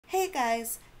Hey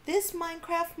guys, this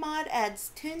Minecraft mod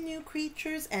adds 10 new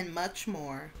creatures and much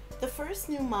more. The first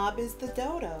new mob is the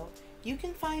dodo. You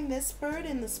can find this bird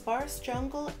in the sparse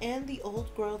jungle and the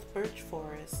old growth birch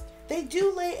forest. They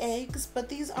do lay eggs, but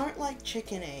these aren't like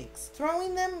chicken eggs.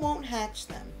 Throwing them won't hatch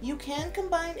them. You can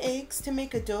combine eggs to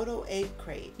make a dodo egg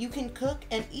crate. You can cook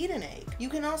and eat an egg. You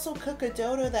can also cook a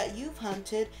dodo that you've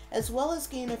hunted, as well as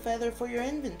gain a feather for your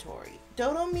inventory.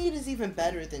 Dodo meat is even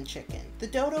better than chicken. The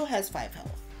dodo has 5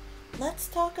 health. Let's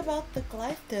talk about the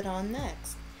Glyptodon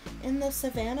next. In the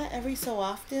savannah, every so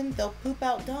often, they'll poop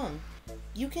out dung.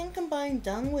 You can combine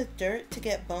dung with dirt to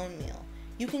get bone meal.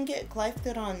 You can get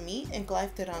Glyptodon meat and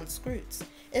Glyptodon scroots.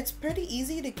 It's pretty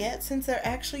easy to get since they're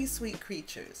actually sweet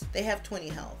creatures. They have 20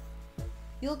 health.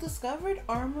 You'll discover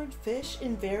armored fish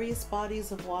in various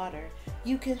bodies of water.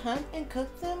 You can hunt and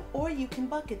cook them, or you can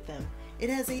bucket them. It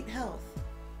has 8 health.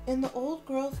 In the old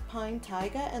growth pine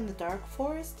taiga and the dark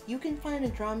forest, you can find a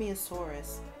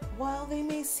Dromaeosaurus. While they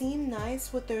may seem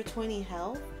nice with their 20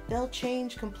 health, they'll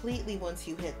change completely once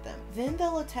you hit them. Then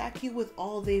they'll attack you with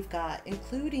all they've got,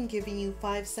 including giving you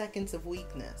 5 seconds of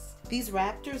weakness. These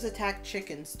raptors attack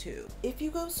chickens too. If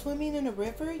you go swimming in a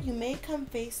river, you may come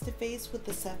face to face with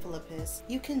the cephalopus.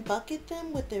 You can bucket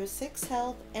them with their 6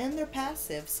 health and their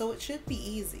passive, so it should be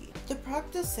easy. The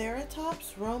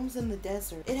Proctoceratops roams in the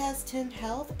desert. It has 10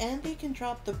 health and they can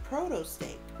drop the proto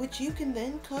steak, which you can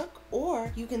then cook,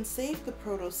 or you can save the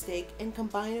proto steak and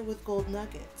combine it with gold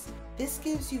nuggets. This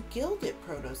gives you gilded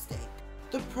proto steak.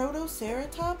 The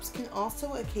Protoceratops can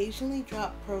also occasionally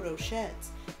drop proto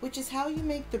sheds, which is how you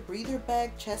make the breather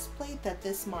bag chest plate that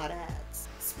this mod adds.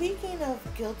 Speaking of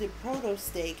gilded proto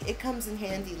steak, it comes in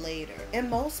handy later. In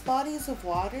most bodies of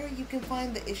water, you can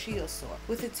find the Ichthyosaur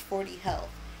with its 40 health.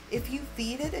 If you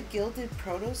feed it a gilded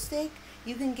proto steak,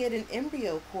 you can get an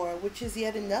embryo core, which is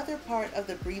yet another part of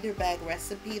the breather bag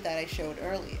recipe that I showed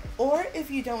earlier. Or if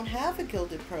you don't have a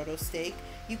gilded proto steak,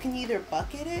 you can either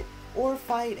bucket it or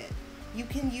fight it. You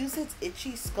can use its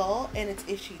itchy skull and its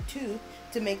itchy tooth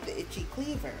to make the itchy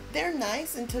cleaver. They're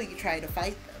nice until you try to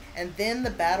fight them, and then the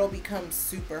battle becomes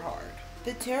super hard.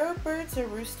 The terror birds are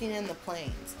roosting in the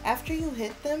plains. After you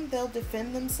hit them, they'll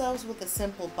defend themselves with a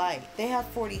simple bite. They have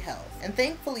 40 health, and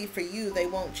thankfully for you, they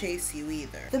won't chase you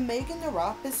either. The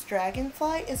Meganeuropus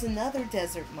dragonfly is another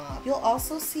desert mob. You'll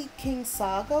also see king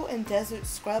sago and desert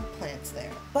scrub plants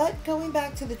there. But going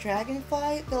back to the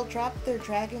dragonfly, they'll drop their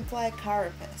dragonfly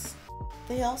carapace.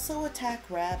 They also attack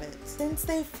rabbits. Since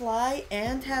they fly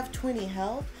and have 20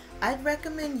 health, I'd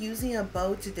recommend using a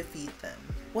bow to defeat them.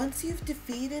 Once you've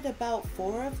defeated about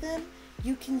 4 of them,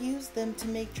 you can use them to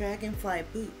make dragonfly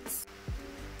boots.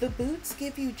 The boots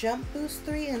give you jump boost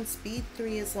 3 and speed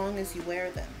 3 as long as you wear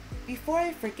them. Before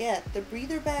I forget, the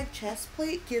breather bag chest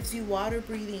plate gives you water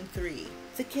breathing 3.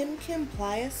 The Kim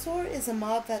Pliosaur is a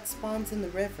mob that spawns in the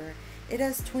river. It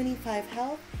has 25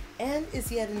 health and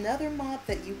is yet another mob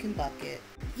that you can bucket.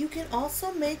 You can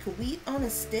also make wheat on a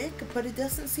stick, but it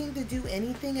doesn't seem to do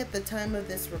anything at the time of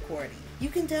this recording. You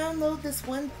can download this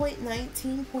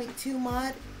 1.19.2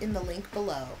 mod in the link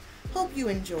below. Hope you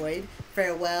enjoyed.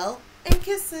 Farewell and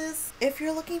kisses! If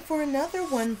you're looking for another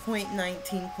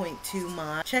 1.19.2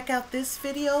 mod, check out this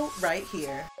video right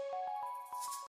here.